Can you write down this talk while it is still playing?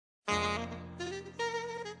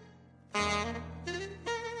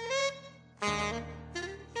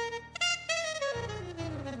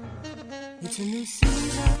It's a new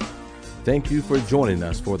season. Thank you for joining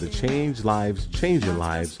us for the Change Lives, Changing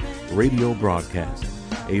Lives radio broadcast,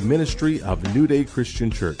 a ministry of New Day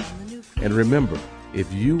Christian Church. And remember,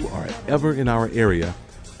 if you are ever in our area,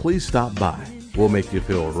 please stop by. We'll make you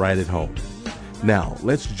feel right at home. Now,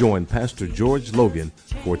 let's join Pastor George Logan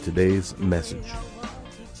for today's message.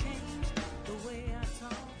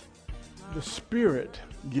 The Spirit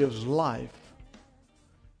gives life,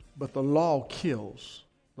 but the law kills.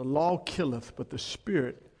 The law killeth, but the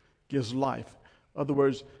Spirit gives life. In other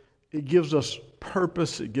words, it gives us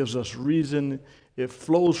purpose, it gives us reason, it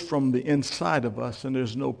flows from the inside of us, and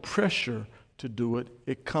there's no pressure to do it.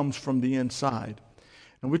 It comes from the inside.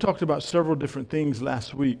 And we talked about several different things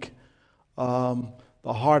last week. The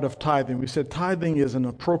heart of tithing. We said tithing is an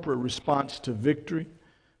appropriate response to victory,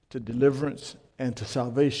 to deliverance, and to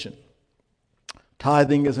salvation.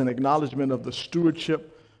 Tithing is an acknowledgement of the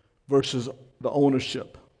stewardship versus the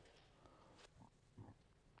ownership.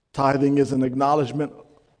 Tithing is an acknowledgement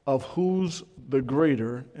of who's the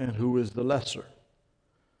greater and who is the lesser.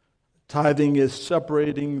 Tithing is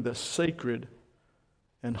separating the sacred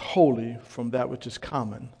and holy from that which is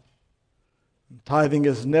common. Tithing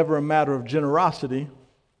is never a matter of generosity.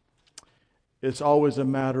 It's always a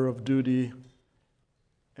matter of duty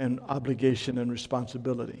and obligation and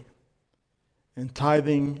responsibility. And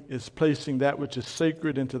tithing is placing that which is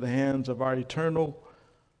sacred into the hands of our eternal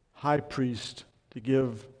high priest to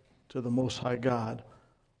give to the Most High God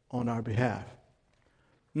on our behalf.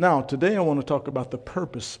 Now, today I want to talk about the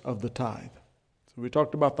purpose of the tithe. So we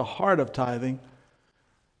talked about the heart of tithing.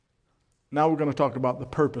 Now we're going to talk about the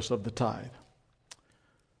purpose of the tithe.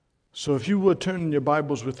 So if you would turn in your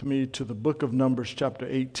Bibles with me to the book of Numbers chapter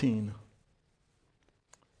 18.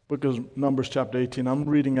 Book of Numbers chapter 18. I'm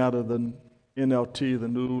reading out of the NLT, the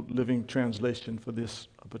New Living Translation for this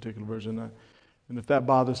particular version. And if that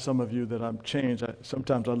bothers some of you that I'm changed,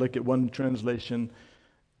 sometimes I look at one translation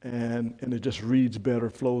and it just reads better,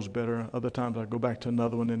 flows better. Other times I go back to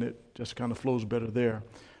another one and it just kind of flows better there.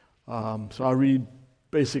 So I read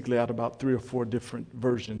basically out about 3 or 4 different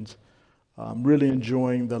versions. I'm really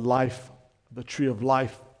enjoying the Tree of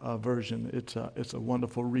Life version. It's a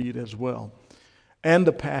wonderful read as well. And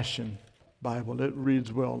the Passion Bible, it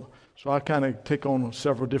reads well. So I kind of take on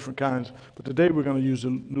several different kinds. But today we're going to use the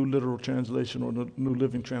New Literal Translation or the New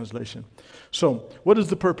Living Translation. So what is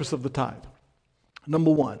the purpose of the tithe? Number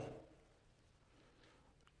 1,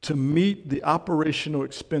 to meet the operational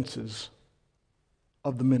expenses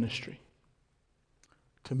of the ministry.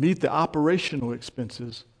 To meet the operational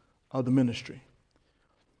expenses of the ministry.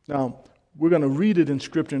 Now, we're going to read it in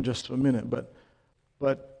Scripture in just a minute,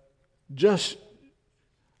 but just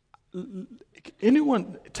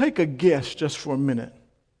anyone take a guess just for a minute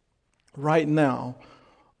right now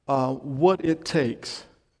what it takes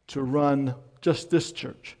to run just this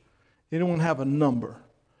church. Anyone have a number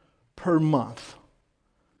per month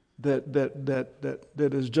that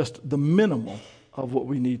is just the minimum of what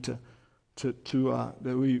we need to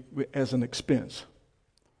that we as an expense?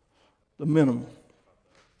 The minimum.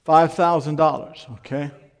 $5,000,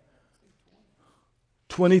 okay?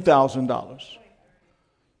 $20,000.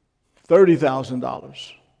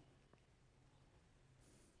 $30,000.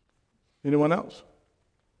 Anyone else?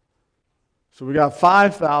 So we got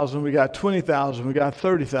 5,000, we got 20,000, we got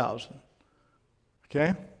 30,000.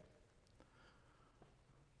 Okay?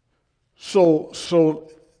 So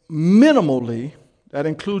minimally, that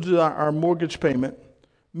includes our mortgage payment.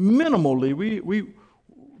 Minimally,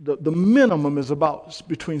 the minimum is about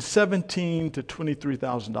between $17,000 to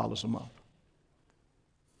 $23,000 a month.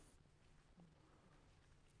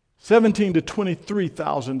 $17,000 to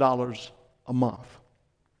 $23,000 a month.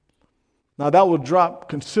 Now that will drop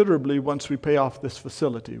considerably once we pay off this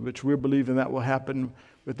facility, which we're believing that will happen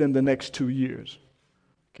within the next 2 years.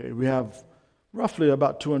 Okay, we have roughly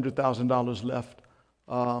about $200,000 left,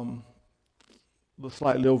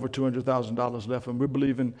 slightly over $200,000 left, and we're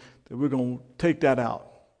believing that we're going to take that out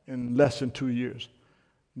in less than 2 years.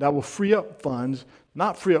 That will free up funds,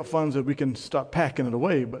 not free up funds that we can start packing it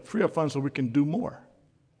away, but free up funds so we can do more.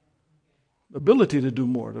 The ability to do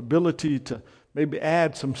more, the ability to maybe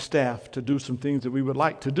add some staff to do some things that we would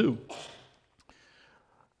like to do.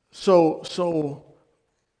 So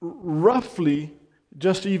roughly,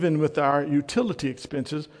 just even with our utility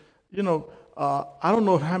expenses, I don't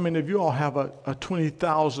know how many of you all have a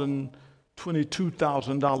 $20,000,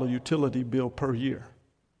 $22,000 utility bill per year.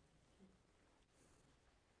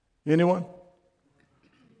 Anyone?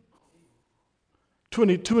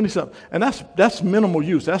 20-something. And that's minimal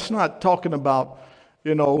use. That's not talking about,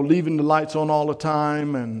 leaving the lights on all the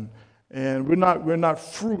time and And we don't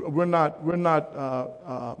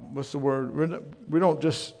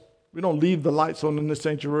leave the lights on in the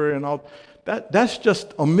sanctuary and all. That's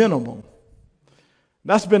just a minimum.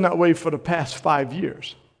 That's been that way for the past 5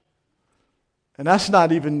 years. And that's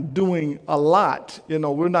not even doing a lot.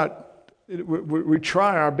 We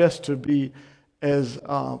try our best to be as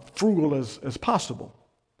frugal as possible.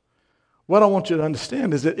 What I want you to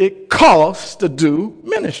understand is that it costs to do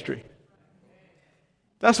ministry.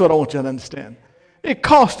 That's what I want you to understand. It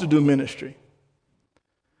costs to do ministry.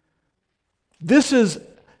 This is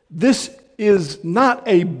not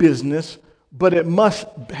a business, but it must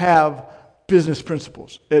have business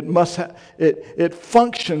principles. It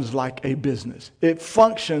functions like a business. It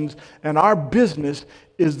functions, and our business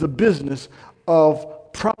is the business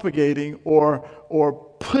of propagating or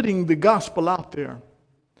putting the gospel out there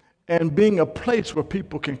and being a place where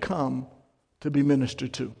people can come to be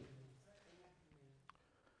ministered to.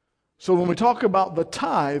 So when we talk about the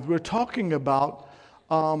tithe, we're talking about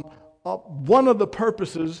one of the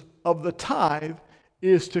purposes of the tithe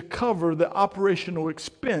is to cover the operational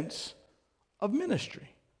expense of ministry.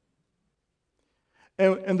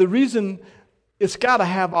 And the reason it's got to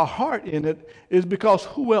have our heart in it is because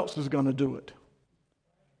who else is going to do it?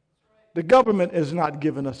 The government is not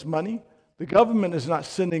giving us money. The government is not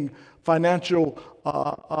sending financial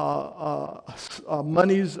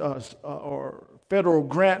monies or federal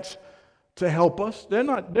grants to help us. They're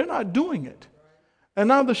not doing it. And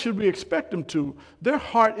neither should we expect them to. Their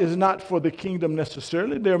heart is not for the kingdom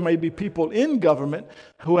necessarily. There may be people in government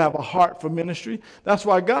who have a heart for ministry. That's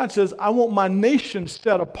why God says, I want my nation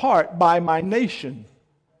set apart by my nation.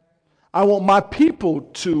 I want my people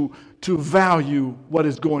to value what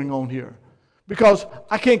is going on here. Because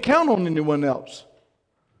I can't count on anyone else.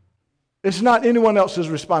 It's not anyone else's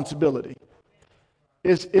responsibility.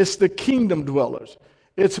 It's the kingdom dwellers.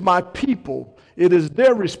 It's my people. It is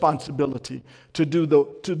their responsibility to do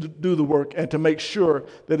the work and to make sure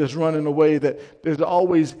that it's run in a way that there's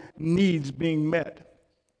always needs being met,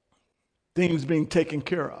 things being taken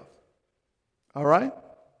care of. All right?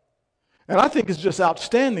 And I think it's just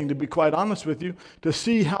outstanding, to be quite honest with you, to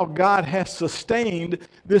see how God has sustained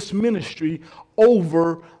this ministry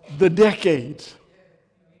over the decades.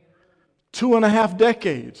 2.5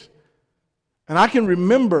 decades. And I can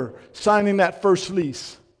remember signing that first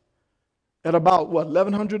lease at about,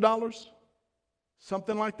 $1,100?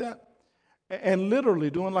 Something like that. And literally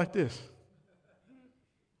doing like this.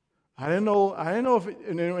 I didn't know if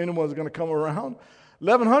anyone was going to come around.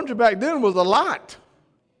 $1,100 back then was a lot.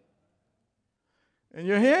 And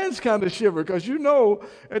your hands kind of shiver because you know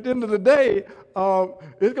at the end of the day,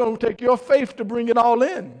 it's going to take your faith to bring it all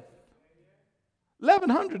in.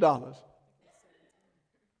 $1,100.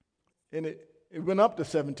 And it went up to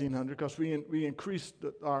 $1,700 because we increased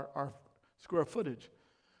our square footage.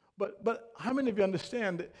 But how many of you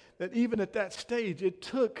understand that even at that stage, it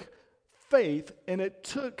took faith and it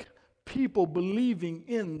took people believing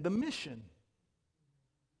in the mission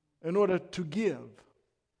in order to give?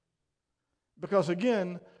 Because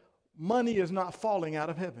again, money is not falling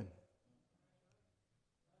out of heaven.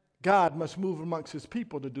 God must move amongst his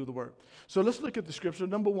people to do the work. So let's look at the scripture.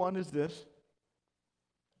 Number one is this.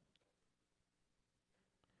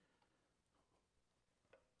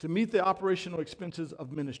 To meet the operational expenses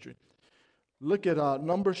of ministry. Look at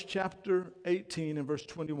Numbers chapter 18 and verse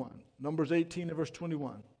 21. Numbers 18 and verse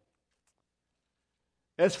 21.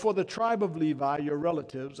 As for the tribe of Levi, your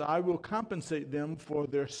relatives, I will compensate them for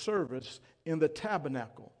their service in the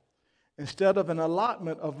tabernacle. Instead of an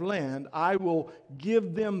allotment of land, I will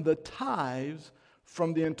give them the tithes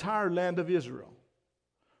from the entire land of Israel.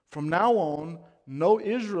 From now on, no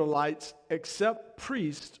Israelites except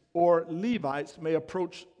priests or Levites may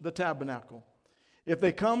approach the tabernacle. If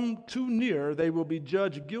they come too near, they will be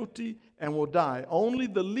judged guilty and will die. Only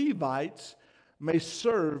the Levites may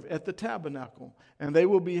serve at the tabernacle, and they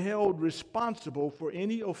will be held responsible for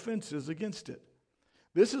any offenses against it.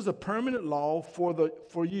 This is a permanent law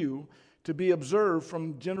for you to be observed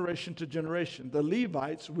from generation to generation. The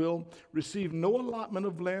Levites will receive no allotment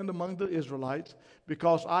of land among the Israelites,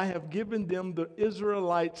 because I have given them the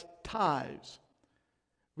Israelites' tithes,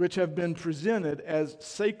 which have been presented as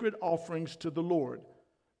sacred offerings to the Lord.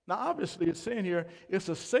 Now, obviously, it's saying here, it's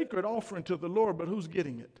a sacred offering to the Lord, but who's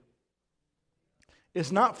getting it?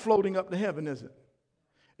 It's not floating up to heaven, is it?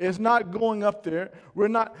 It's not going up there. We're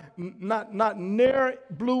not near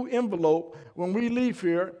blue envelope when we leave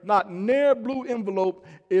here. Not near blue envelope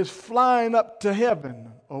is flying up to heaven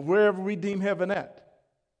or wherever we deem heaven at.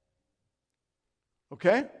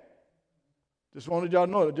 Okay? Just wanted y'all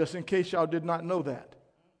to know it, just in case y'all did not know that.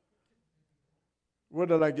 Where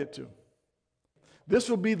did I get to? This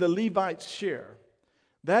will be the Levites' share.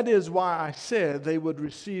 That is why I said they would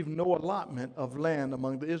receive no allotment of land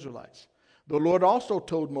among the Israelites. The Lord also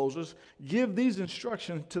told Moses, give these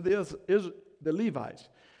instructions to the Levites.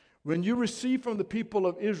 When you receive from the people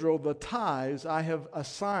of Israel the tithes I have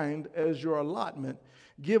assigned as your allotment,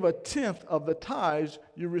 give a tenth of the tithes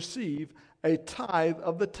you receive, a tithe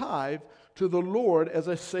of the tithe, to the Lord as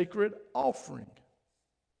a sacred offering.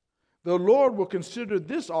 The Lord will consider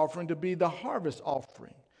this offering to be the harvest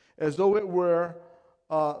offering, as though it were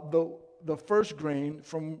the first grain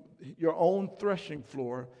from your own threshing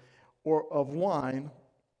floor, or of wine.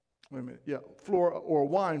 Floor or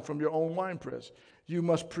wine from your own winepress. You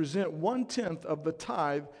must present 1/10 of the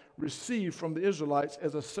tithe received from the Israelites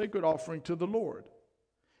as a sacred offering to the Lord.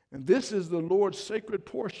 And this is the Lord's sacred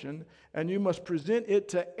portion, and you must present it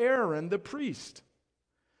to Aaron the priest.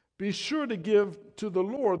 Be sure to give to the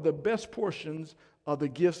Lord the best portions of the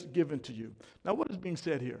gifts given to you. Now, what is being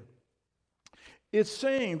said here? It's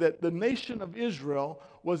saying that the nation of Israel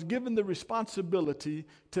was given the responsibility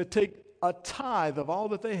to take a tithe of all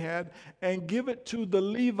that they had and give it to the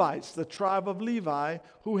Levites, the tribe of Levi,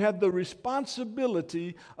 who had the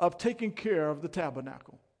responsibility of taking care of the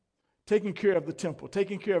tabernacle, taking care of the temple,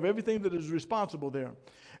 taking care of everything that is responsible there.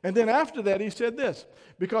 And then after that, he said this,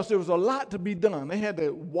 because there was a lot to be done. They had to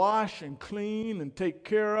wash and clean and take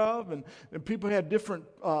care of, and people had different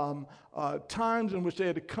times in which they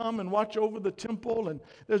had to come and watch over the temple, and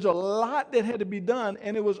there's a lot that had to be done,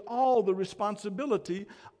 and it was all the responsibility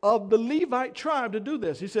of the Levite tribe to do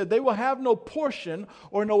this. He said they will have no portion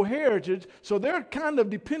or no heritage, so they're kind of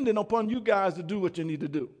dependent upon you guys to do what you need to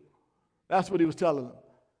do. That's what he was telling them.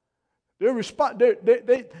 In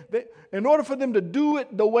order for them to do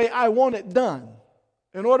it the way I want it done,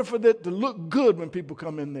 in order for it to look good when people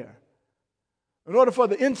come in there, in order for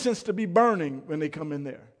the incense to be burning when they come in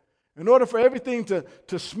there, in order for everything to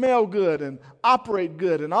smell good and operate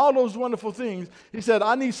good and all those wonderful things, he said,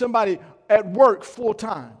 I need somebody at work full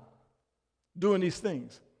time doing these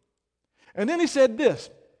things. And then he said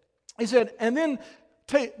this. He said, and then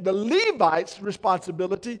the Levites'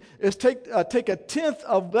 responsibility is take a tenth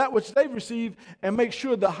of that which they receive and make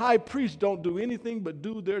sure the high priests don't do anything but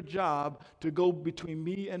do their job to go between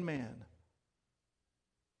me and man.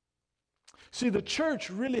 See, the church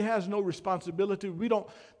really has no responsibility.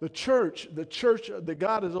 The church that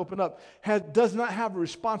God has opened up does not have a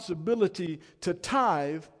responsibility to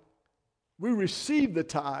tithe. We receive the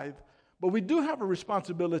tithe. But we do have a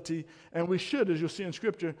responsibility, and we should, as you'll see in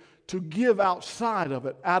Scripture, to give outside of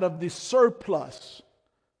it, out of the surplus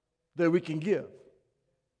that we can give.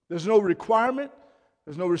 There's no requirement.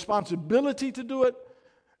 There's no responsibility to do it.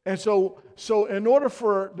 And so in order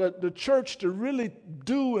for the church to really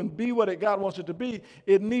do and be what God wants it to be,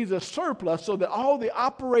 it needs a surplus so that all the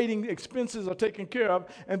operating expenses are taken care of,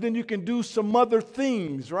 and then you can do some other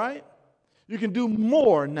things, right? You can do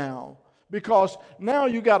more now. Because now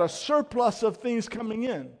you got a surplus of things coming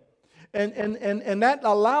in. And that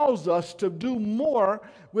allows us to do more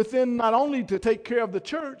within, not only to take care of the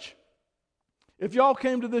church. If y'all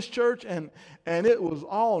came to this church and it was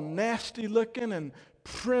all nasty looking and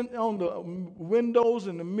print on the windows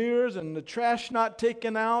and the mirrors and the trash not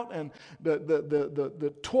taken out and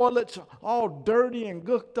the toilets all dirty and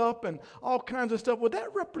gooked up and all kinds of stuff, would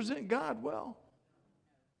that represent God well?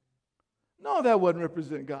 No, that wouldn't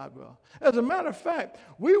represent God well. As a matter of fact,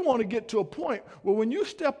 we want to get to a point where when you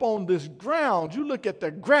step on this ground, you look at the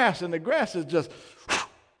grass, and the grass is just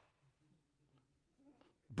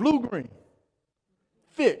blue-green,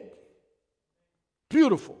 thick,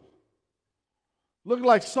 beautiful. Look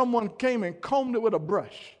like someone came and combed it with a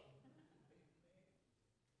brush.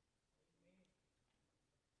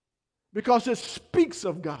 Because it speaks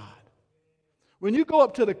of God. When you go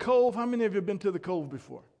up to the Cove, how many of you have been to the Cove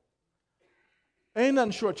before? Ain't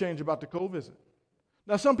nothing shortchanged about the Cove, is it?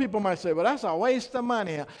 Now, some people might say, well, that's a waste of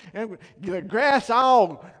money. And the grass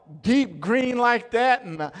all deep green like that,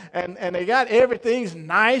 and they got everything's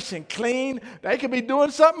nice and clean. They could be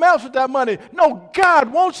doing something else with that money. No,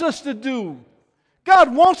 God wants us to do.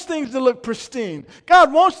 God wants things to look pristine.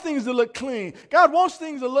 God wants things to look clean. God wants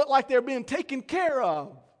things to look like they're being taken care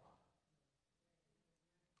of.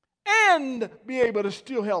 And be able to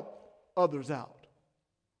still help others out.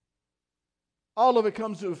 All of it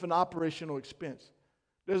comes with an operational expense.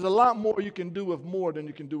 There's a lot more you can do with more than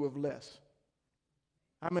you can do with less.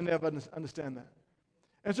 How many of us understand that?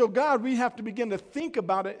 And so God, we have to begin to think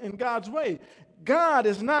about it in God's way. God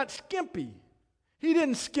is not skimpy. He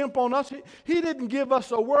didn't skimp on us. He didn't give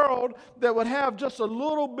us a world that would have just a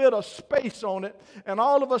little bit of space on it and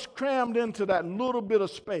all of us crammed into that little bit of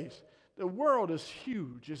space. The world is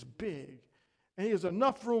huge. It's big. And there's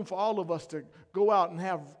enough room for all of us to go out and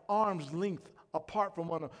have arm's length apart from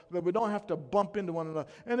one another, that we don't have to bump into one another.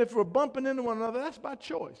 And if we're bumping into one another, that's by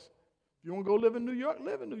choice. If you want to go live in New York,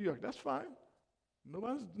 live in New York. That's fine.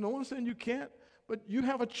 No one's saying you can't, but you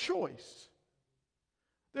have a choice.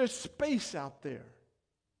 There's space out there.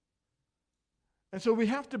 And so we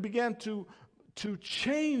have to begin to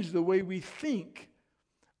change the way we think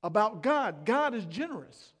about God. God is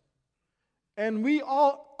generous. And we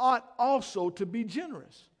all ought also to be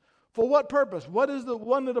generous. For what purpose? What is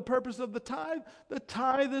one of the purposes of the tithe? The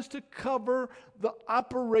tithe is to cover the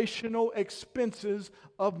operational expenses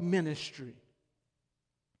of ministry.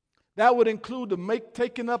 That would include the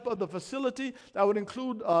taking up of the facility. That would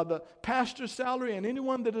include the pastor's salary and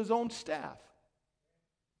anyone that is on staff.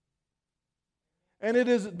 And it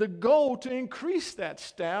is the goal to increase that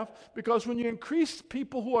staff, because when you increase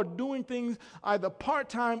people who are doing things either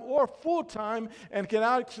part-time or full-time and can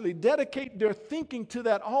actually dedicate their thinking to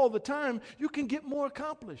that all the time, you can get more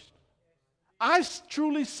accomplished. I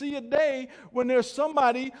truly see a day when there's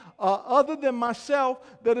somebody other than myself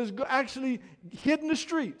that is actually hitting the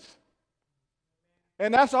streets.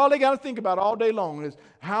 And that's all they got to think about all day long is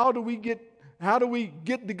how do we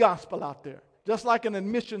get the gospel out there? Just like an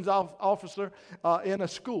admissions officer in a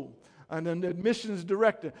school and an admissions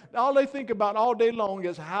director. All they think about all day long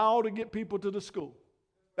is how to get people to the school.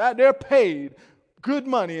 That they're paid good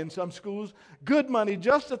money in some schools, good money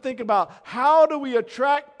just to think about how do we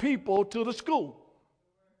attract people to the school.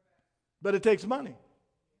 But it takes money.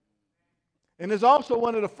 And it's also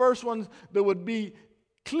one of the first ones that would be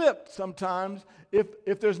clipped sometimes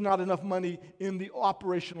if there's not enough money in the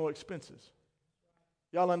operational expenses.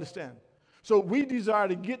 Y'all understand? So we desire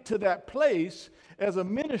to get to that place as a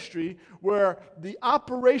ministry where the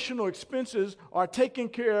operational expenses are taken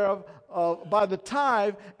care of by the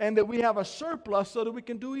tithe, and that we have a surplus so that we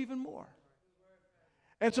can do even more.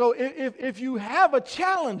 And so if you have a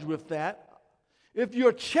challenge with that, if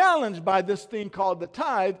you're challenged by this thing called the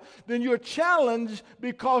tithe, then you're challenged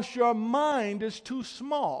because your mind is too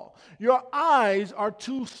small. Your eyes are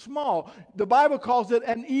too small. The Bible calls it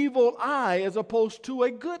an evil eye as opposed to a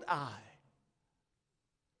good eye.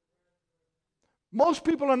 Most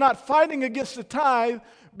people are not fighting against the tithe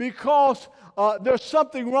because there's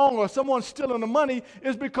something wrong or someone's stealing the money.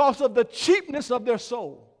 It's because of the cheapness of their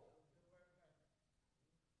soul.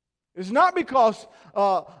 It's not because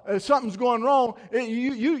something's going wrong.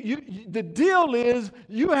 The deal is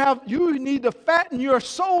you need to fatten your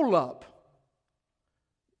soul up.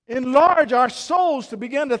 Enlarge our souls to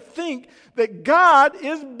begin to think that God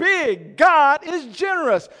is big. God is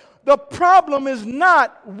generous. The problem is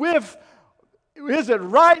not with is it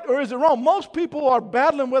right or is it wrong? Most people are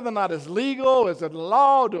battling whether or not it's legal, is it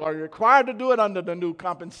law, are you required to do it under the new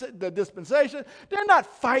the dispensation? They're not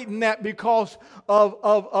fighting that because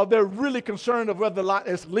of they're really concerned of whether or not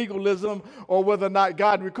it's legalism or whether or not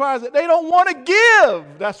God requires it. They don't want to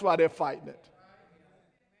give. That's why they're fighting it.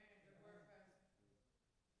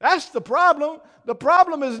 That's the problem. The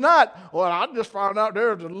problem is not, well, I just found out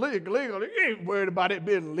there's legal. You ain't worried about it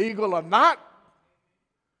being legal or not.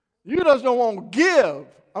 You just don't want to give.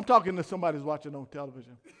 I'm talking to somebody who's watching on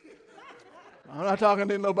television. I'm not talking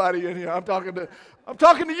to nobody in here. I'm talking to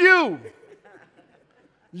you.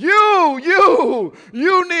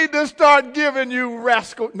 You need to start giving, you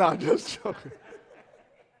rascal. No, just joking.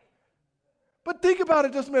 But think about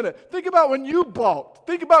it just a minute. Think about when you bought.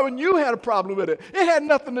 Think about when you had a problem with it. It had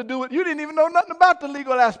nothing to do with, you didn't even know nothing about the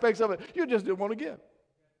legal aspects of it. You just didn't want to give.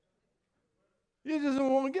 You just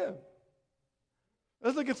didn't want to give.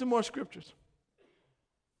 Let's look at some more scriptures.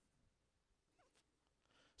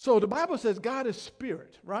 So the Bible says God is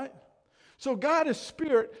spirit, right? So God is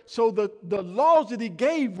spirit, so the laws that he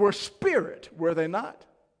gave were spirit, were they not?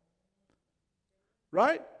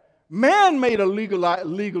 Right? Man made a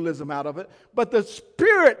legalism out of it, but the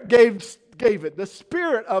spirit gave it. The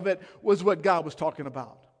spirit of it was what God was talking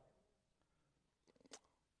about.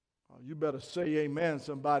 Oh, you better say amen,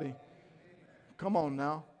 somebody. Come on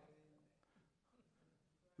now.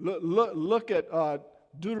 Look at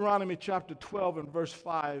Deuteronomy chapter 12 and verse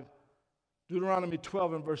 5. Deuteronomy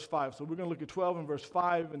 12 and verse 5. So we're going to look at 12 and verse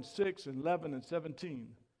 5 and 6 and 11 and 17.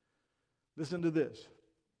 Listen to this.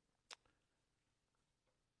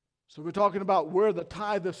 So we're talking about where the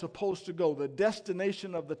tithe is supposed to go, the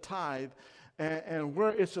destination of the tithe, and where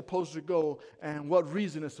it's supposed to go and what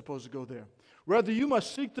reason it's supposed to go there. Rather, you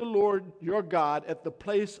must seek the Lord your God at the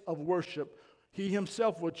place of worship he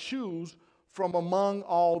himself will choose from among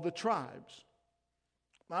all the tribes.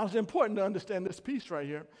 Now, it's important to understand this piece right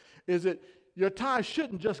here, is that your tithe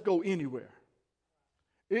shouldn't just go anywhere.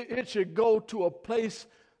 It should go to a place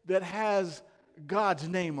that has God's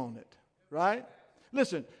name on it, right?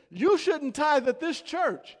 Listen, you shouldn't tithe at this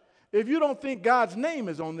church if you don't think God's name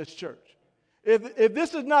is on this church. If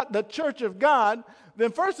this is not the church of God,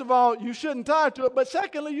 then first of all, you shouldn't tithe to it, but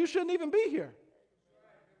secondly, you shouldn't even be here.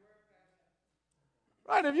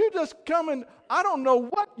 Right? If you just come in, I don't know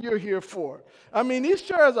what you're here for. I mean, these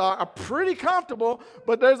chairs are pretty comfortable,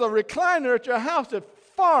 but there's a recliner at your house that's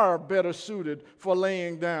far better suited for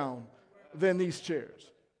laying down than these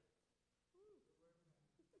chairs.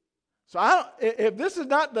 So if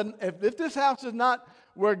this house is not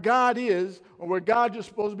where God is or where God you're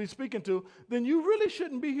supposed to be speaking to, then you really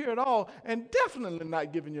shouldn't be here at all, and definitely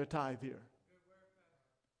not giving your tithe here.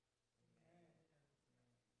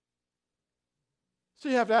 So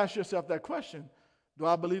you have to ask yourself that question. Do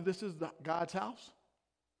I believe this is God's house?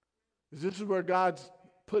 Is this where God's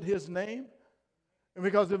put his name? And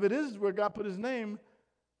because if it is where God put his name,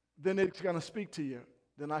 then it's going to speak to you.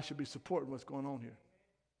 Then I should be supporting what's going on here.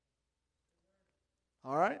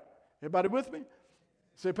 All right? Everybody with me?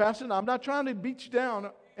 Say, Pastor, I'm not trying to beat you down,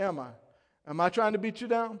 am I? Am I trying to beat you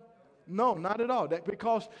down? No, not at all.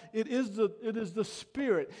 Because it is the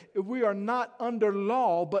Spirit. We are not under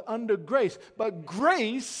law, but under grace. But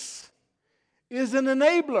grace is an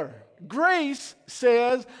enabler. Grace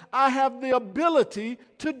says, I have the ability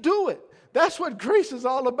to do it. That's what grace is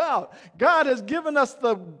all about. God has given us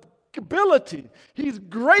the ability. He's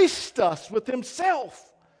graced us with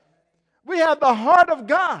himself. We have the heart of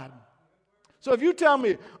God. So if you tell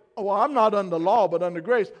me, oh, well, I'm not under law, but under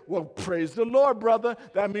grace, well, praise the Lord, brother.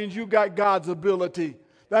 That means you got God's ability.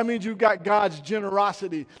 That means you got God's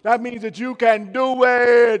generosity. That means that you can do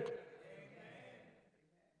it.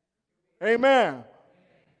 Amen.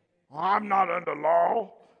 Well, I'm not under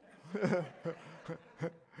law.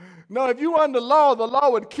 No, if you were under law, the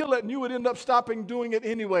law would kill it and you would end up stopping doing it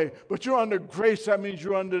anyway. But you're under grace, that means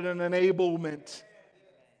you're under an enablement.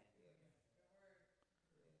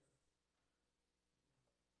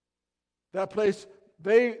 That place,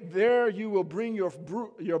 there you will bring your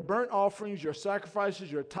burnt offerings, your sacrifices,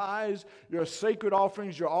 your tithes, your sacred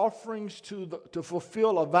offerings, your offerings to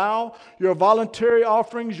fulfill a vow, your voluntary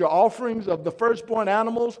offerings, your offerings of the firstborn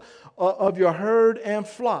animals of your herd and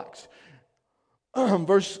flocks.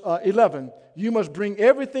 Verse 11, you must bring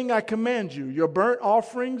everything I command you, your burnt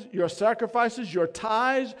offerings, your sacrifices, your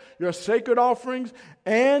tithes, your sacred offerings,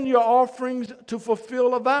 and your offerings to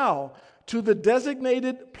fulfill a vow, to the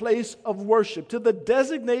designated place of worship, to the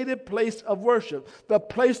designated place of worship, the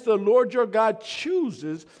place the Lord your God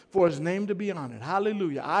chooses for his name to be honored.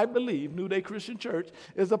 Hallelujah. I believe New Day Christian Church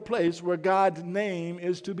is a place where God's name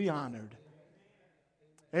is to be honored.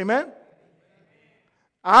 Amen?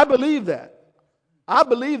 I believe that. I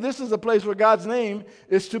believe this is a place where God's name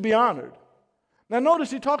is to be honored. Now notice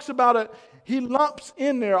he talks about it. He lumps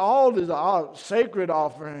in there all this sacred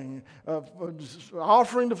offering,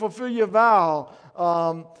 offering to fulfill your vow,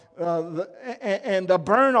 and the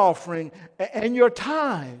burnt offering, and your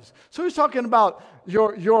tithes. So he's talking about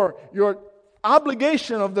your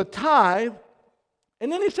obligation of the tithe,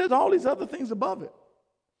 and then he says all these other things above it.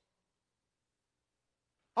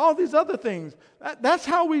 All these other things. That's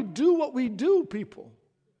how we do what we do, people.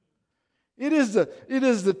 It is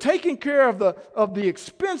the taking care of the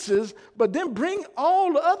expenses, but then bring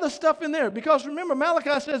all the other stuff in there. Because remember,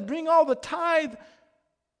 Malachi says, bring all the tithe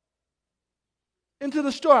into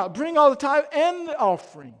the storehouse. Bring all the tithe and the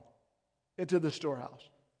offering into the storehouse.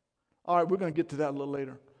 All right, we're going to get to that a little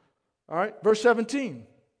later. All right, verse 17.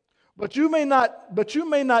 But you may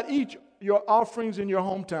not eat your offerings in your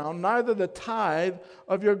hometown, neither the tithe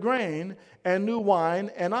of your grain and new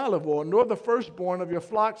wine and olive oil, nor the firstborn of your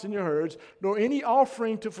flocks and your herds, nor any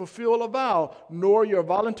offering to fulfill a vow, nor your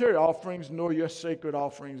voluntary offerings, nor your sacred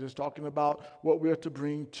offerings. It's talking about what we're to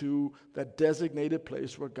bring to that designated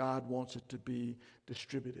place where God wants it to be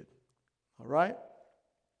distributed. All right?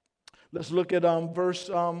 Let's look at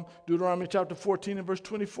Deuteronomy chapter 14 and verse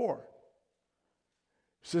 24.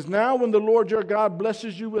 It says, now when the Lord your God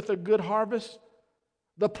blesses you with a good harvest,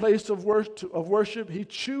 the place of worship he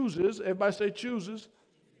chooses, everybody say chooses,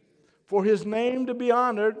 for his name to be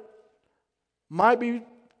honored, might be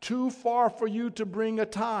too far for you to bring a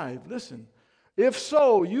tithe. Listen, if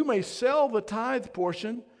so, you may sell the tithe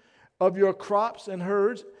portion of your crops and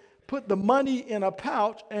herds, put the money in a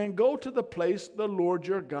pouch, and go to the place the Lord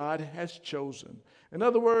your God has chosen. In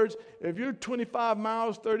other words, if you're 25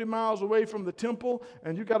 miles, 30 miles away from the temple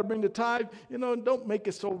and you got to bring the tithe, don't make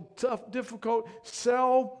it so tough, difficult.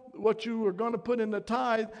 Sell what you are going to put in the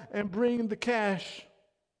tithe and bring the cash,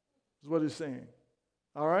 is what he's saying.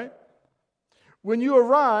 All right? When you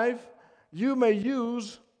arrive, you may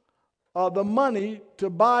use the money to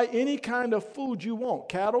buy any kind of food you want.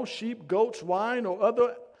 Cattle, sheep, goats, wine, or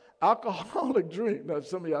other alcoholic drink. Now,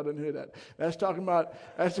 some of y'all didn't hear that. That's talking about...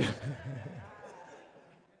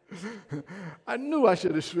 I knew I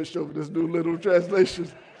should have switched over to this New Literal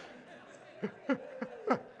Translation.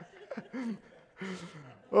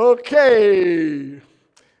 Okay.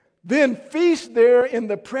 Then feast there in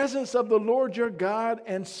the presence of the Lord your God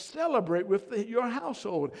and celebrate with your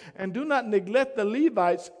household. And do not neglect the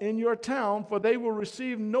Levites in your town, for they will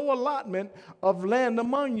receive no allotment of land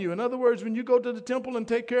among you. In other words, when you go to the temple and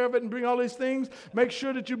take care of it and bring all these things, make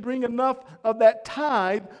sure that you bring enough of that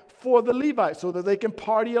tithe for the Levites so that they can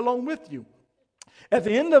party along with you. At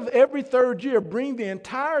the end of every third year, bring the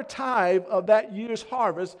entire tithe of that year's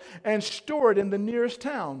harvest and store it in the nearest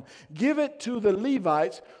town. Give it to the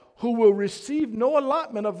Levites, who will receive no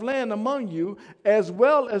allotment of land among you, as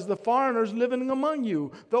well as the foreigners living among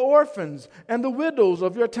you, the orphans and the widows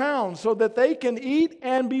of your town, so that they can eat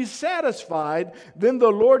and be satisfied. Then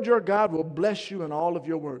the Lord your God will bless you in all of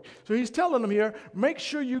your work. So he's telling them here, make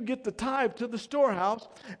sure you get the tithe to the storehouse.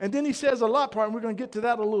 And then he says a lot part, and we're going to get to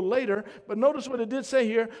that a little later. But notice what it did say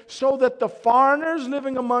here, so that the foreigners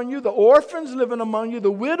living among you, the orphans living among you,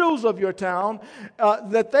 the widows of your town,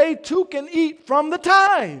 that they too can eat from the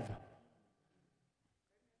tithe.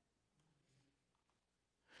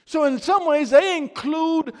 So in some ways, they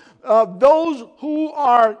include those who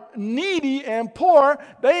are needy and poor.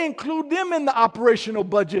 They include them in the operational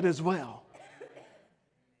budget as well.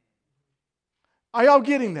 Are y'all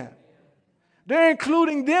getting that? They're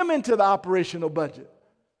including them into the operational budget.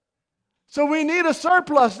 So we need a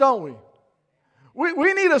surplus, don't we?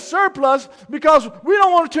 We need a surplus because we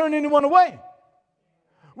don't want to turn anyone away.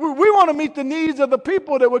 We want to meet the needs of the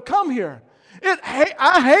people that would come here.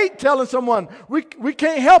 I hate telling someone we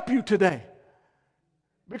can't help you today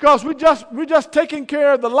because we're just taking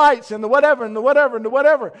care of the lights and the whatever and the whatever and the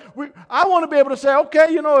whatever. I want to be able to say, okay,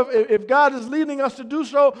 if God is leading us to do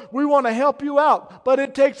so, we want to help you out. But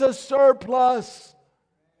it takes a surplus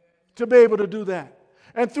to be able to do that.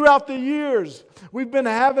 And throughout the years, we've been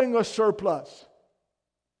having a surplus.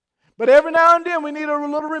 But every now and then we need a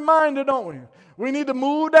little reminder, don't we? We need to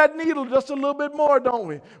move that needle just a little bit more, don't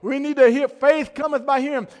we? We need to hear faith cometh by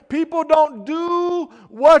hearing. People don't do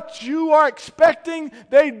what you are expecting.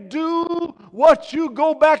 They do what you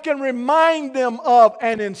go back and remind them of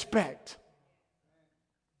and inspect.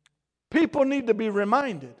 People need to be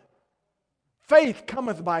reminded. Faith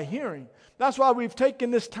cometh by hearing. That's why we've taken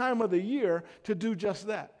this time of the year to do just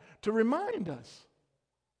that. To remind us.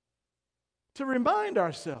 To remind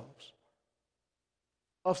ourselves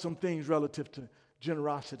of some things relative to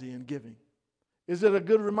generosity and giving. Is it a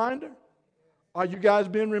good reminder? Are you guys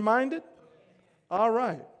being reminded? All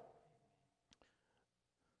right.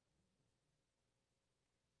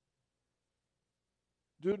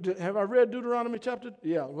 Have I read Deuteronomy chapter?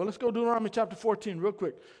 Yeah, well, let's go Deuteronomy chapter 14 real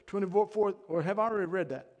quick. 24, or have I already read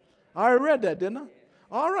that? I already read that, didn't I?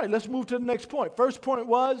 All right, let's move to the next point. First point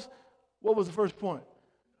was, what was the first point?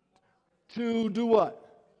 To do what?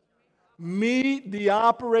 Meet the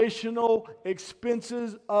operational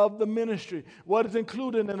expenses of the ministry. What is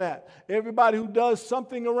included in that? Everybody who does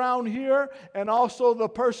something around here and also the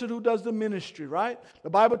person who does the ministry, right? The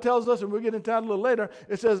Bible tells us, and we'll get into that a little later,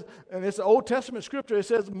 it says, and it's an Old Testament scripture, it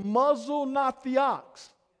says, muzzle not the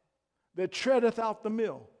ox that treadeth out the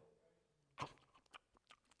mill.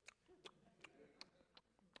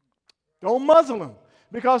 Don't muzzle him.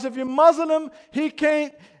 Because if you muzzle him, he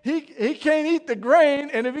can't eat the grain,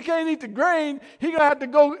 and if he can't eat the grain, he's going to have to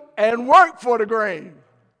go and work for the grain.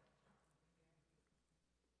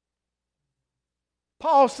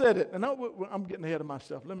 Paul said it, and I'm getting ahead of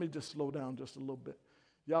myself. Let me just slow down just a little bit.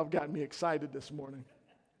 Y'all have got me excited this morning.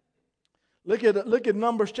 Look at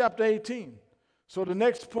Numbers chapter 18. So the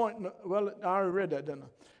next point, well, I already read that, didn't I?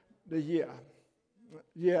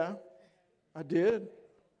 Yeah, I did.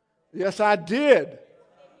 Yes, I did.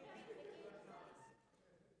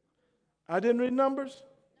 I didn't read Numbers?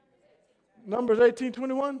 Numbers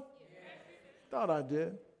 18:21? Thought I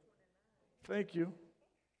did. Thank you.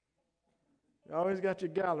 You always got your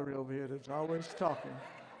gallery over here that's always talking.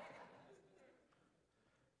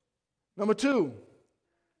 Number 2,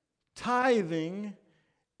 tithing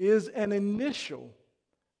is an initial,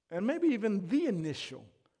 and maybe even the initial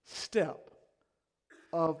step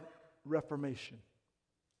of reformation.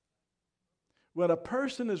 When a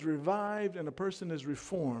person is revived and a person is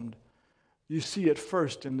reformed, you see it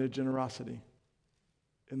first in their generosity,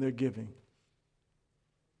 in their giving.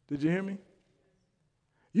 Did you hear me?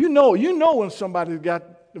 You know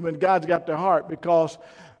when God's got their heart because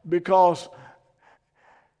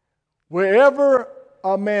wherever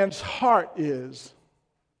a man's heart is,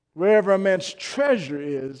 wherever a man's treasure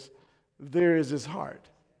is, there is his heart.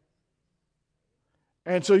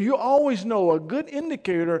 And so you always know a good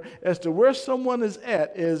indicator as to where someone is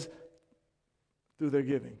at is through their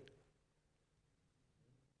giving.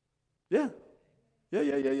 Yeah.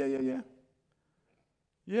 Yeah.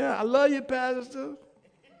 Yeah, I love you, Pastor.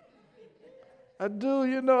 I do.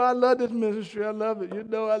 You know, I love this ministry. I love it. You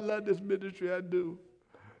know, I love this ministry. I do.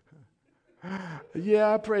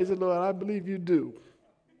 Yeah, I praise the Lord. I believe you do.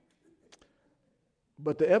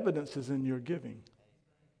 But the evidence is in your giving.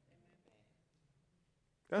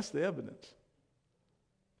 That's the evidence.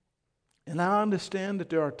 And I understand that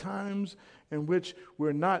there are times in which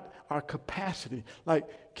we're not, our capacity,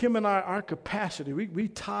 like Kim and I, our capacity, we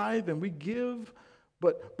tithe and we give,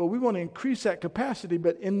 but we want to increase that capacity.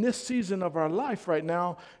 But in this season of our life right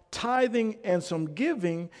now, tithing and some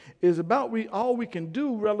giving is about all we can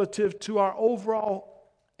do relative to our overall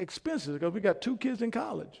expenses, because we got 2 kids in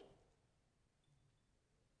college.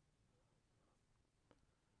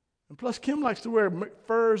 And plus, Kim likes to wear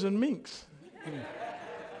furs and minks.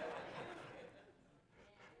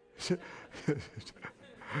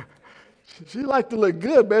 She like to look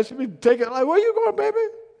good, man. She be taking like, where you going, baby?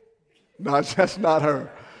 No, that's not her.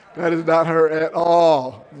 That is not her at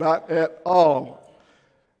all. Not at all.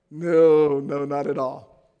 No, not at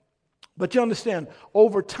all. But you understand,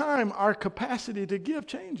 over time, our capacity to give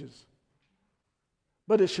changes.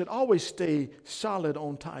 But it should always stay solid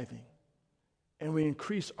on tithing. And we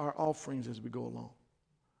increase our offerings as we go along.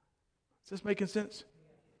 Is this making sense?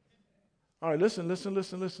 All right, listen.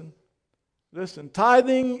 Listen,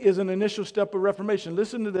 tithing is an initial step of reformation.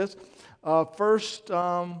 Listen to this.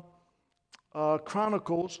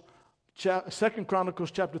 Second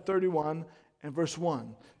Chronicles chapter 31 and verse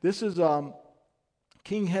 1. This is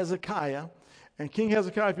King Hezekiah. And King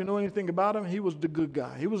Hezekiah, if you know anything about him, he was the good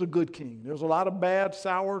guy. He was a good king. There was a lot of bad,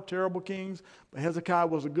 sour, terrible kings, but Hezekiah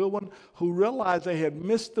was a good one who realized they had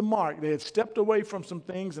missed the mark. They had stepped away from some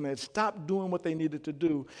things and had stopped doing what they needed to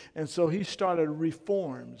do. And so he started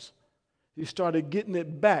reforms. He started getting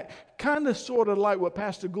it back. Kind of sort of like what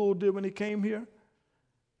Pastor Gould did when he came here.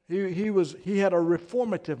 He had a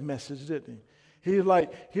reformative message, didn't he?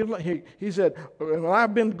 He said, well,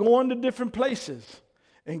 I've been going to different places.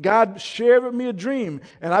 And God shared with me a dream.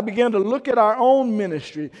 And I began to look at our own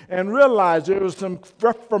ministry and realize there was some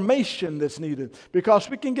reformation that's needed. Because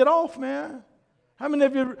we can get off, man. How many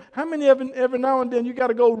of you, every now and then you got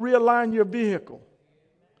to go realign your vehicle?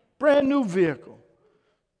 Brand new vehicle.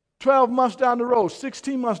 12 months down the road,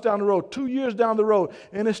 16 months down the road, 2 years down the road.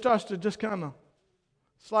 And it starts to just kind of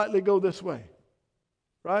slightly go this way.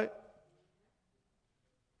 Right?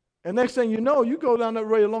 And next thing you know, you go down that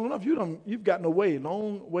road long enough, you've gotten away,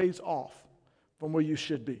 long ways off from where you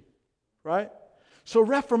should be, right? So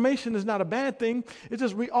reformation is not a bad thing. It's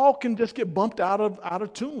just we all can just get bumped out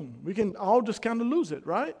of tune. We can all just kind of lose it,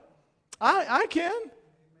 right? I can.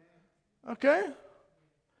 Okay?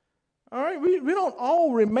 All right? We don't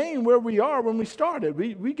all remain where we are when we started.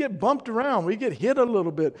 We get bumped around. We get hit a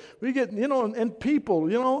little bit. We get, and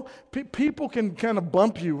people, people can kind of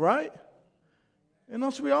bump you, right?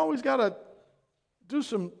 And so we always got to do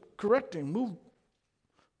some correcting, move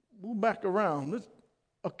back around.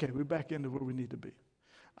 Okay, we're back into where we need to be.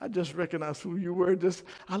 I just recognized who you were.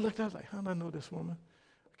 I looked, I was like, how do I know this woman?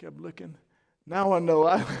 I kept looking. Now I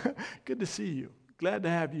know. Good to see you. Glad to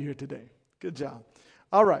have you here today. Good job.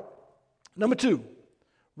 All right. Number 2,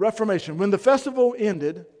 Reformation. When the festival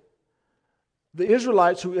ended, the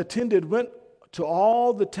Israelites who attended went to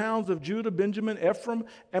all the towns of Judah, Benjamin, Ephraim,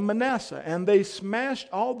 and Manasseh. And they smashed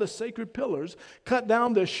all the sacred pillars, cut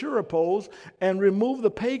down the Asherah poles, and removed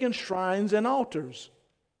the pagan shrines and altars.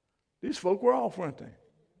 These folk were off, weren't they?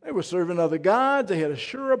 They were serving other gods. They had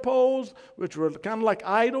Asherah poles, which were kind of like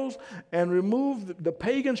idols, and removed the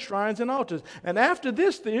pagan shrines and altars. And after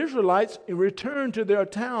this, the Israelites returned to their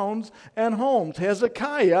towns and homes.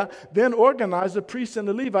 Hezekiah then organized the priests and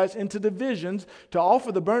the Levites into divisions to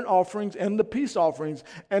offer the burnt offerings and the peace offerings,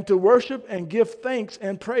 and to worship and give thanks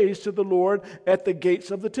and praise to the Lord at the gates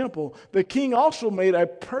of the temple. The king also made a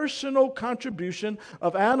personal contribution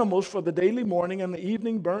of animals for the daily morning and the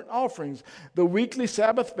evening burnt offerings, the weekly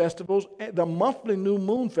Sabbath festivals, the monthly new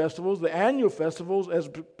moon festivals, the annual festivals as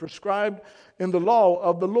prescribed in the law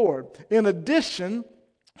of the Lord. In addition,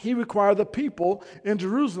 he required the people in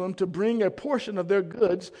Jerusalem to bring a portion of their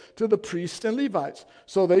goods to the priests and Levites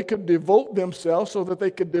so they could devote themselves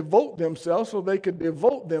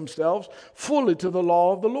fully to the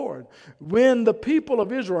law of the Lord. When the people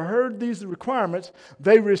of Israel heard these requirements,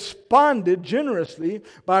 they responded generously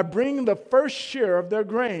by bringing the first share of their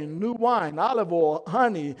grain, new wine, olive oil,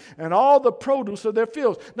 honey, and all the produce of their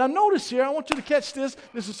fields. Now notice here, I want you to catch this.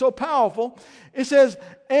 This is so powerful. It says,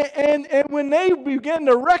 and when they began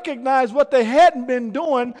to recognize what they hadn't been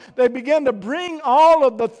doing, they began to bring all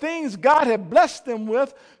of the things God had blessed them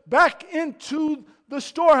with back into the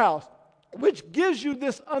storehouse, which gives you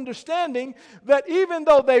this understanding that even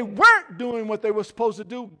though they weren't doing what they were supposed to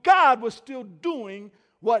do, God was still doing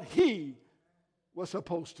what He was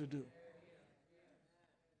supposed to do.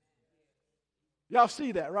 Y'all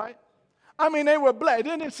see that, right? I mean, they were blessed.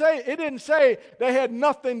 It didn't say they had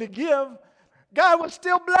nothing to give. God was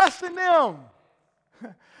still blessing them.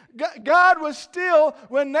 God was still,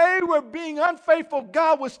 when they were being unfaithful,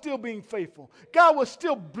 God was still being faithful. God was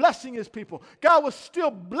still blessing His people. God was still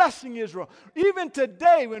blessing Israel. Even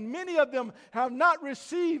today, when many of them have not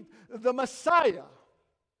received the Messiah,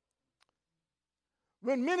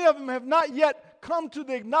 when many of them have not yet come to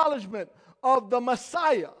the acknowledgement of the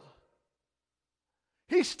Messiah,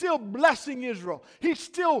 He's still blessing Israel. He's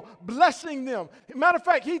still blessing them. Matter of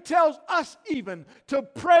fact, He tells us even to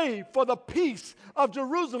pray for the peace of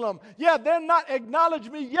Jerusalem. Yeah, they're not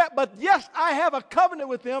acknowledging me yet, but yes, I have a covenant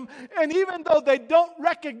with them. And even though they don't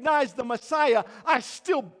recognize the Messiah, I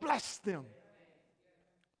still bless them.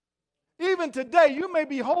 Even today, you may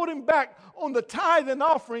be holding back on the tithe and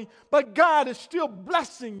offering, but God is still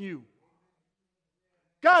blessing you.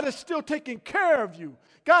 God is still taking care of you.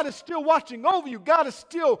 God is still watching over you. God is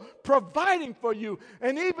still providing for you.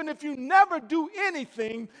 And even if you never do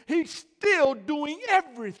anything, He's still doing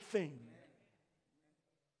everything.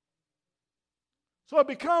 So it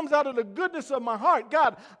becomes out of the goodness of my heart.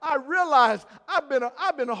 God, I realize I've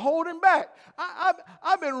been holding back.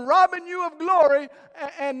 I've been robbing you of glory,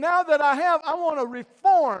 and now that I have, I want to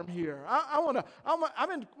reform here. What do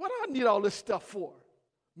I need all this stuff for?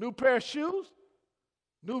 New pair of shoes?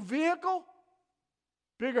 New vehicle?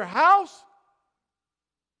 Bigger house?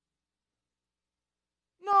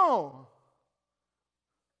 No.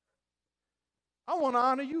 I want to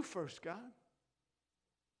honor you first, God.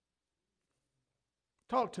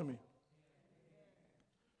 Talk to me.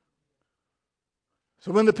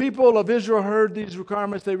 So when the people of Israel heard these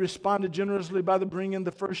requirements, they responded generously by bringing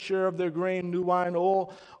the first share of their grain, new wine,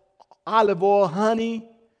 oil, olive oil, honey.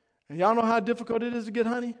 And y'all know how difficult it is to get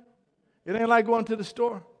honey? It ain't like going to the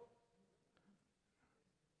store.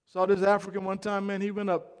 Saw this African one time, man, he went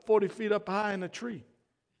up 40 feet up high in a tree.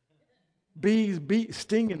 Bees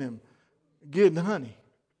stinging him, getting honey.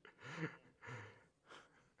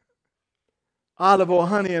 Olive oil,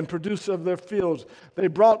 honey, and produce of their fields. They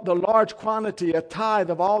brought the large quantity, a tithe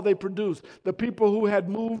of all they produced. The people who had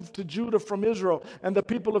moved to Judah from Israel and the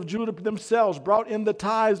people of Judah themselves brought in the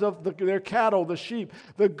tithes of their cattle, the sheep,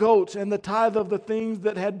 the goats, and the tithe of the things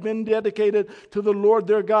that had been dedicated to the Lord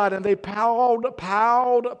their God. And they piled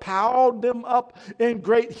them up in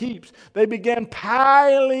great heaps. They began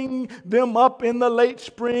piling them up in the late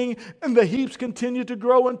spring, and the heaps continued to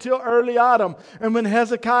grow until early autumn. And when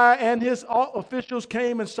Hezekiah and his officials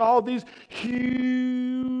came and saw these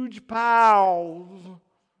huge piles,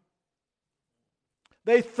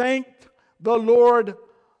 they thanked the Lord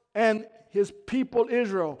and His people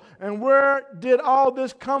Israel. And where did all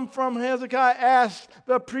this come from? Hezekiah asked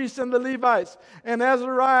the priests and the Levites. And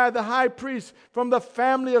Azariah, the high priest from the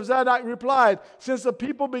family of Zadok, replied, since the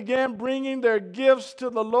people began bringing their gifts to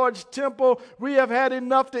the Lord's temple, we have had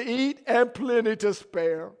enough to eat and plenty to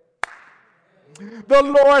spare. The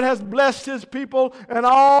Lord has blessed His people, and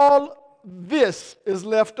all this is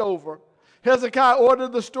left over. Hezekiah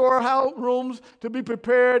ordered the storehouse rooms to be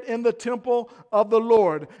prepared in the temple of the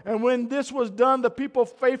Lord. And when this was done, the people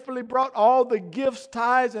faithfully brought all the gifts,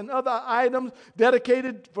 tithes, and other items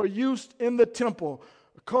dedicated for use in the temple.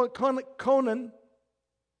 Conaniah,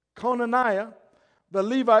 the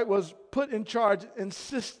Levite, was put in charge,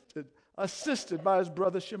 assisted by his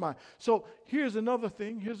brother Shimei. So here's another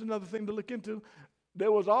thing to look into.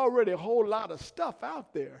 There was already a whole lot of stuff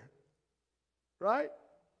out there, right?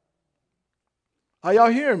 Are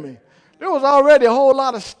y'all hearing me? There was already a whole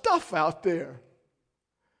lot of stuff out there,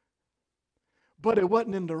 but it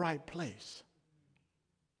wasn't in the right place.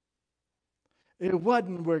 It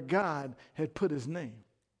wasn't where God had put His name.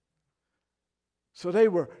 So they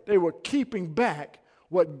were keeping back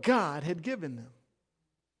what God had given them.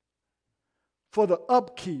 For the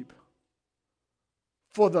upkeep,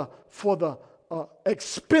 for the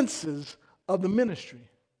expenses of the ministry.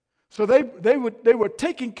 So they were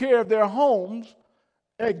taking care of their homes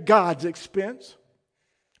at God's expense,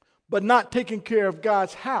 but not taking care of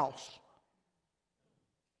God's house.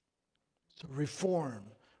 So reform.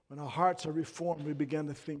 When our hearts are reformed, we begin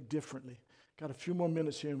to think differently. Got a few more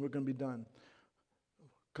minutes here and we're going to be done.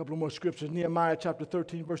 A couple of more scriptures. Nehemiah chapter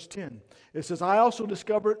 13, verse 10. It says, I also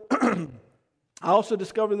discovered that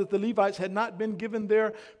the Levites had not been given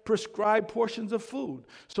their prescribed portions of food.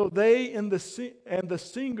 So they and the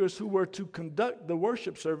singers who were to conduct the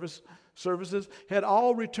worship services had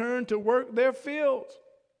all returned to work their fields.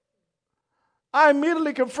 I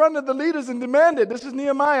immediately confronted the leaders and demanded, this is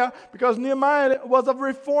Nehemiah, because Nehemiah was a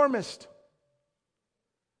reformist.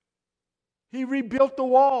 He rebuilt the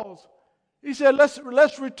walls. He said,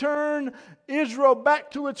 let's return Israel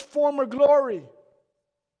back to its former glory.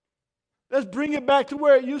 Let's bring it back to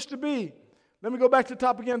where it used to be. Let me go back to the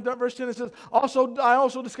top again. Verse 10, it says, I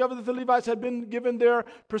also discovered that the Levites had been given their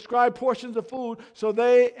prescribed portions of food, so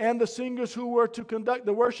they and the singers who were to conduct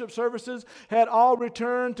the worship services had all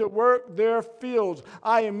returned to work their fields.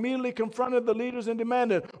 I immediately confronted the leaders and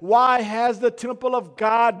demanded, why has the temple of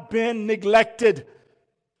God been neglected?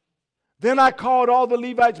 Then I called all the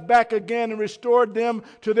Levites back again and restored them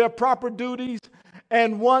to their proper duties.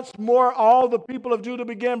 And once more, all the people of Judah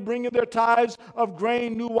began bringing their tithes of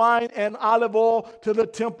grain, new wine, and olive oil to the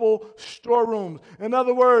temple storerooms. In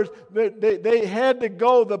other words, they had to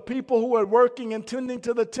go, the people who were working and tending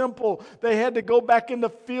to the temple, they had to go back in the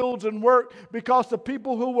fields and work because the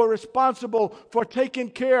people who were responsible for taking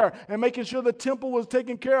care and making sure the temple was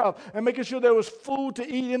taken care of and making sure there was food to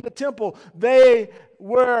eat in the temple, they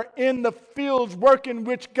were in the fields working,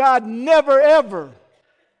 which God never, ever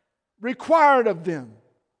required of them.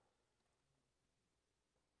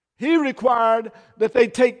 He required that they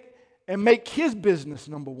take and make His business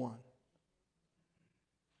number one.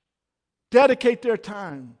 Dedicate their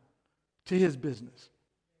time to His business.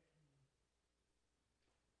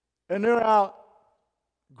 And they're out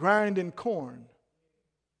grinding corn,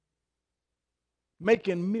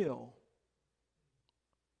 making meal,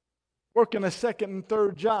 working a second and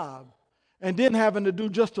third job, and then having to do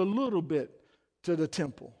just a little bit to the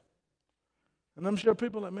temple. And I'm sure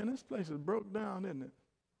people are like, man, this place is broke down, isn't it?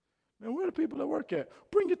 Man, where are the people that work at?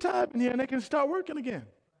 Bring your tithe in here and they can start working again.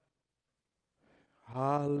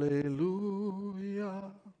 Hallelujah.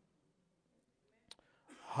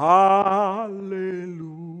 Hallelujah.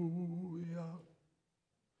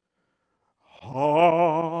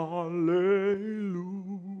 Hallelujah.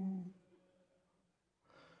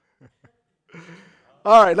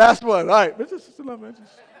 All right, last one. All right, just enough, man.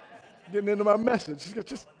 Just getting into my message.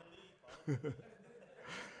 Just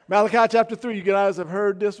Malachi chapter 3, you guys have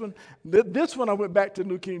heard this one. This one I went back to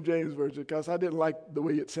New King James Version because I didn't like the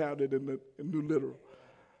way it sounded in the New Literal.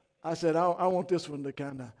 I said, I want this one to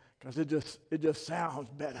kind of, because it just sounds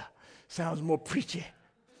better. Sounds more preachy.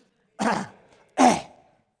 Now,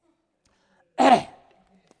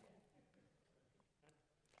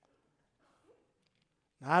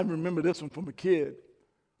 I remember this one from a kid.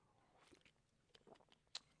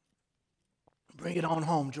 Bring it on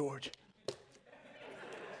home, George.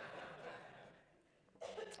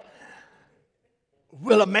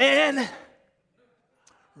 Will a man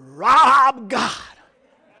rob God?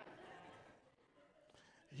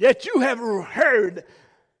 Yet you have heard,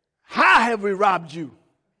 how have we robbed you?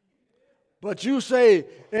 But you say,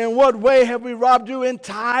 in what way have we robbed you? In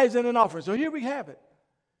tithes and in offerings. So here we have it.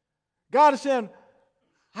 God is saying,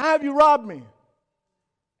 how have you robbed me?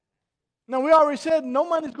 Now we already said no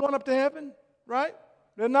money's going up to heaven, right?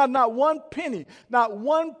 There's not one penny, not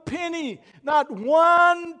one penny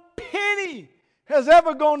has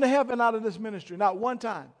ever gone to heaven out of this ministry. Not one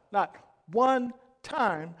time. Not one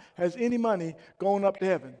time has any money gone up to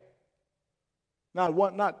heaven. Not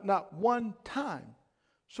one time.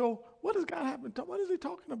 So what does God have? What is He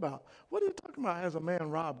talking about? What is He talking about as a man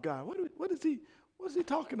robbed God? What is He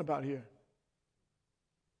talking about here?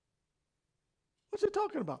 What's He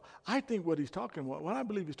talking about? I think what He's talking about, what I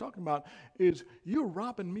believe He's talking about is you're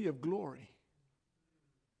robbing me of glory.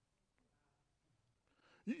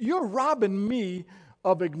 You're robbing me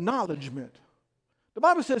of acknowledgement. The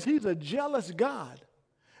Bible says He's a jealous God.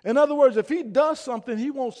 In other words, if He does something,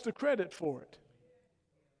 He wants the credit for it.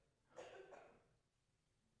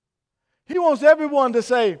 He wants everyone to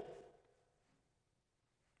say,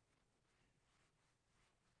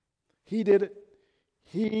 He did it.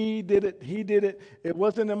 He did it. He did it. It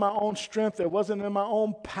wasn't in my own strength. It wasn't in my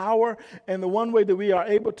own power. And the one way that we are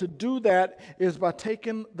able to do that is by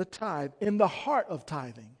taking the tithe in the heart of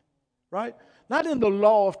tithing, right? Not in the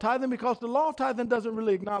law of tithing, because the law of tithing doesn't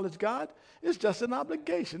really acknowledge God. It's just an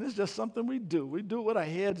obligation. It's just something we do. We do it with our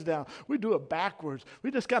heads down. We do it backwards.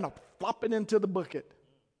 We just kind of flop it into the bucket.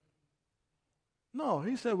 No,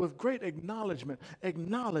 he said with great acknowledgement,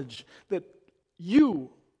 acknowledge that you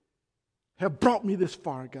have brought me this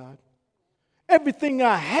far, God. Everything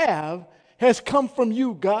I have has come from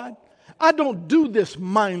you, God. I don't do this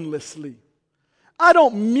mindlessly. I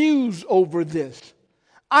don't muse over this.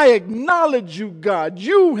 I acknowledge you, God.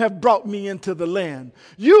 You have brought me into the land.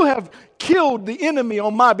 You have killed the enemy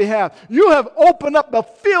on my behalf. You have opened up the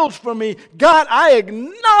fields for me. God, I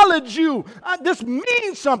acknowledge you. This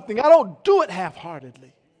means something. I don't do it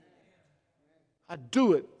half-heartedly. I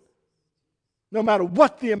do it no matter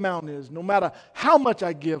what the amount is, no matter how much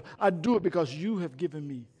I give. I do it because you have given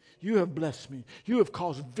me. You have blessed me. You have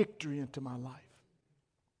caused victory into my life.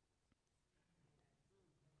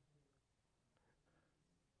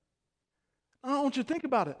 I want you to think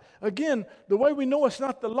about it. Again, the way we know it's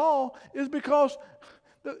not the law is because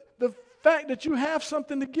the fact that you have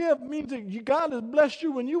something to give means that God has blessed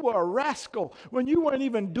you when you were a rascal, when you weren't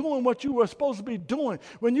even doing what you were supposed to be doing,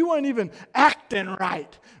 when you weren't even acting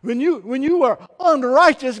right, when you were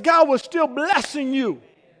unrighteous, God was still blessing you.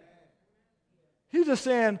 He's just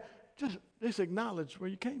saying, just acknowledge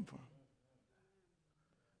where you came from.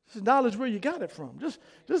 Just acknowledge where you got it from. Just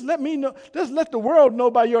let me know. Just let the world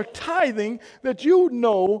know by your tithing that you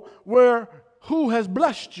know who has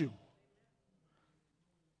blessed you.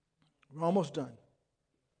 We're almost done.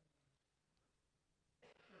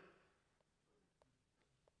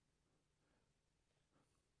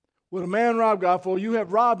 Will a man rob God? For you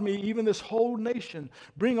have robbed me, even this whole nation.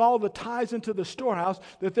 Bring all the tithes into the storehouse,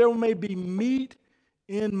 that there may be meat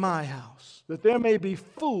in my house, that there may be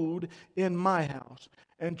food in my house.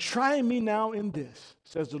 And try me now in this,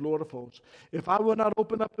 says the Lord of hosts, if I will not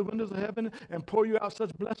open up the windows of heaven and pour you out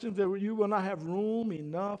such blessings that you will not have room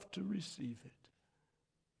enough to receive it.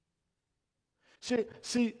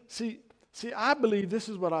 See, I believe this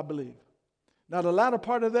is what I believe. Now, the latter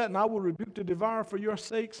part of that, and I will rebuke the devourer for your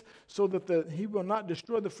sakes, so that he will not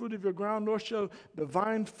destroy the fruit of your ground, nor shall the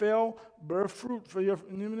vine fail, bear fruit for your,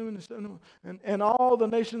 and all the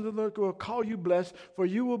nations of the earth will call you blessed, for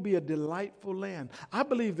you will be a delightful land. I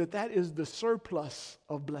believe that is the surplus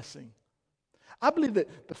of blessing. I believe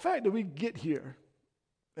that the fact that we get here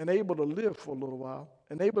and able to live for a little while,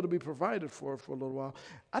 and able to be provided for a little while,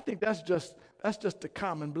 I think that's just a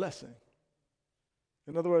common blessing.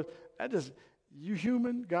 In other words, you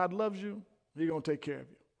human, God loves you, He's going to take care of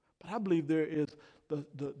you. But I believe there is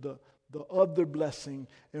the other blessing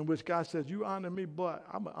in which God says, you honor me, but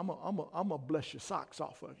I'm going to bless your socks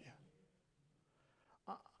off of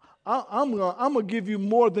you. I'm going to give you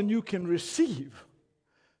more than you can receive.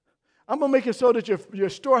 I'm going to make it so that your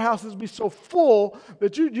storehouses be so full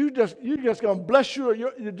that you just going to bless you.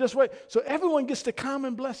 You just wait. So everyone gets the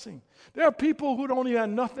common blessing. There are people who don't even have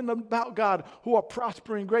nothing about God who are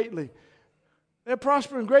prospering greatly. They're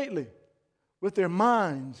prospering greatly with their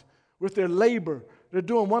minds, with their labor. They're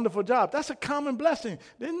doing wonderful jobs. That's a common blessing.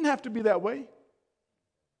 They didn't have to be that way.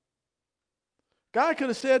 God could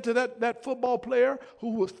have said to that football player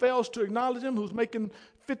who fails to acknowledge him, who's making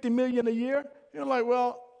 $50 million a year, you're like,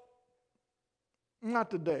 well, not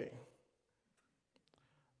today.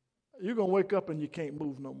 You're going to wake up and you can't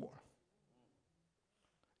move no more.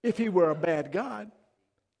 If he were a bad God.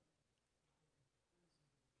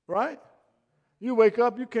 Right? You wake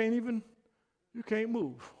up, you can't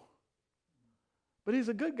move. But he's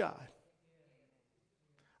a good God.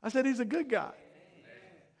 I said he's a good God.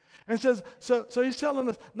 And says, so he's telling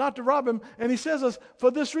us not to rob him, and he says us for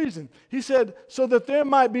this reason. He said, so that there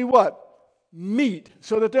might be what? Meat.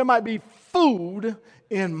 So that there might be food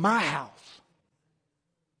in my house.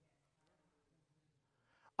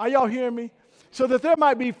 Are y'all hearing me? So that there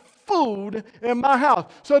might be food in my house,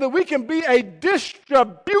 so that we can be a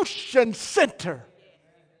distribution center.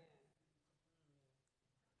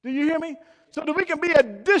 Do you hear me? So that we can be a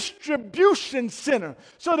distribution center,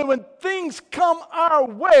 so that when things come our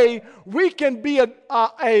way, we can be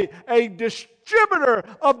a distributor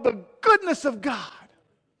of the goodness of God.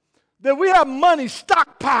 That we have money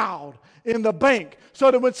stockpiled in the bank,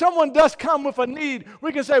 so that when someone does come with a need,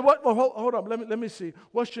 we can say, "What? Well, hold up. Let me see.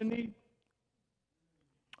 What's your need?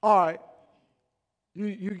 All right.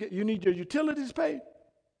 You need your utilities paid?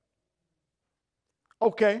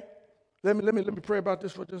 Okay. Let me pray about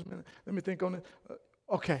this for just a minute. Let me think on it.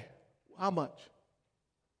 Okay. How much?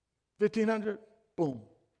 1,500? Boom.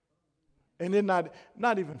 And then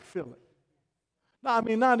not even fill it. No, I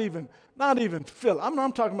mean not even fill it.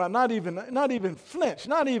 I'm talking about not even flinch.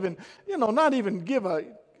 Not even give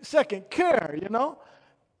care,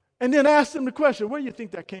 and then ask them the question, where do you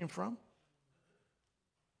think that came from?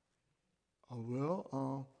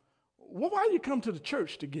 Oh, well, why did you come to the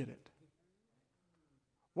church to get it?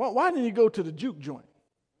 Why didn't you go to the juke joint?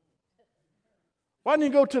 Why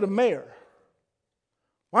didn't you go to the mayor?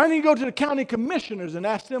 Why didn't you go to the county commissioners and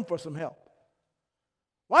ask them for some help?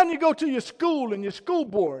 Why didn't you go to your school and your school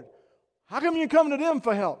board? How come you come to them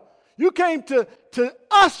for help? You came to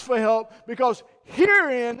us for help because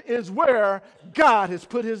herein is where God has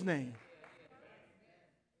put his name.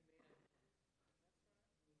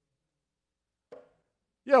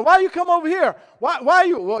 Yeah, why you come over here? Why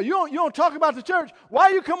you? Well, you don't talk about the church. Why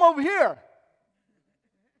you come over here?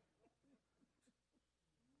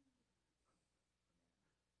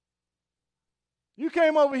 You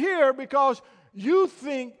came over here because you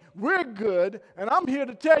think we're good, and I'm here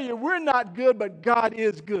to tell you we're not good, but God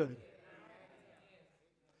is good.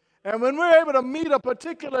 And when we're able to meet a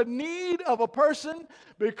particular need of a person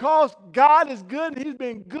because God is good and he's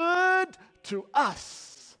been good to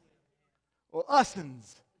us, or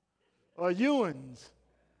usins, or youans,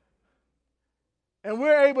 and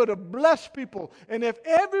we're able to bless people. And if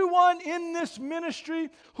everyone in this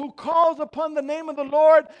ministry who calls upon the name of the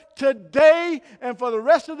Lord today and for the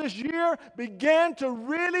rest of this year began to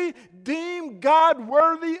really deem God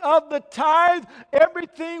worthy of the tithe,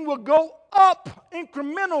 everything will go up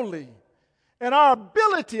incrementally. And our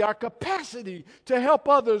ability, our capacity to help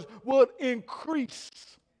others will increase.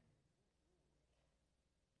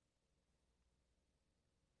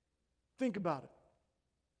 Think about it.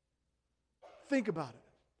 Think about it.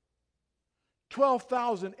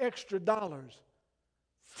 $12,000 extra dollars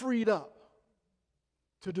freed up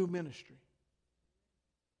to do ministry.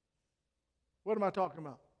 What am I talking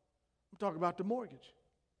about? I'm talking about the mortgage.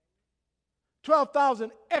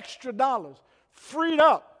 $12,000 extra dollars freed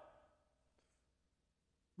up.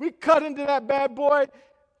 We cut into that bad boy,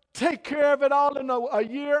 take care of it all in a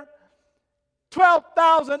year.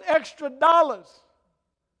 $12,000 extra dollars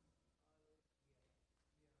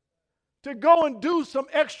to go and do some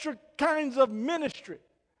extra kinds of ministry,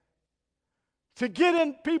 to get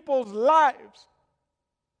in people's lives,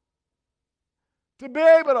 to be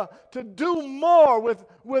able to do more with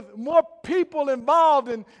more people involved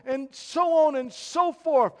and so on and so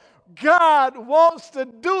forth. God wants to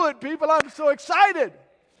do it, people. I'm so excited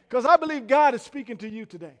because I believe God is speaking to you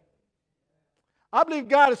today. I believe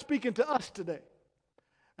God is speaking to us today.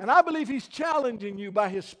 And I believe he's challenging you by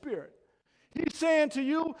his Spirit. He's saying to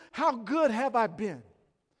you, how good have I been?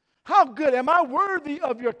 How good? Am I worthy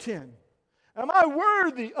of your 10? Am I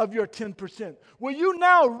worthy of your 10%? Will you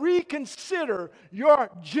now reconsider your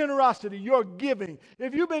generosity, your giving?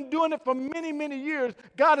 If you've been doing it for many, many years,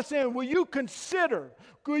 God is saying, will you consider?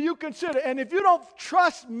 Will you consider? And if you don't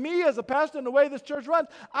trust me as a pastor in the way this church runs,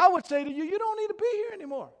 I would say to you, you don't need to be here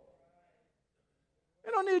anymore.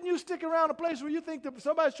 You don't need you stick around a place where you think that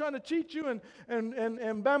somebody's trying to cheat you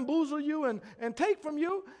and bamboozle you and take from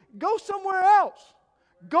you. Go somewhere else.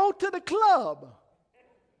 Go to the club.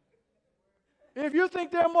 If you think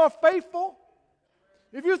they're more faithful,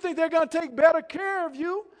 if you think they're going to take better care of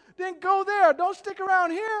you, then go there. Don't stick around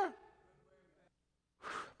here.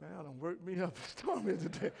 Man, that done worked me up a storm here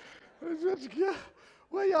today.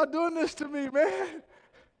 Why y'all doing this to me, man?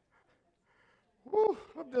 Woo,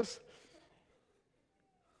 I'm just...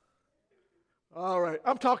 All right,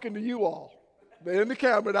 I'm talking to you all. They're in the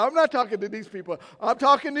camera now. I'm not talking to these people. I'm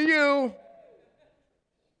talking to you.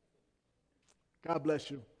 God bless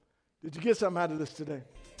you. Did you get something out of this today?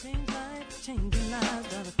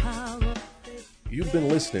 You've been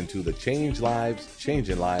listening to the Change Lives,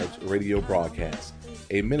 Changing Lives radio broadcast,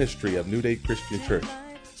 a ministry of New Day Christian Church.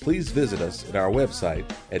 Please visit us at our website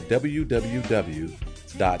at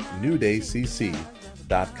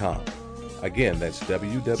www.newdaycc.com. Again, that's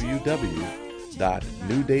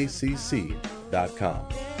www.newdaycc.com.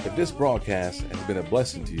 If this broadcast has been a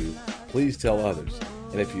blessing to you, please tell others.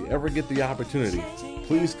 And if you ever get the opportunity,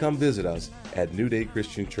 please come visit us at New Day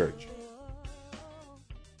Christian Church.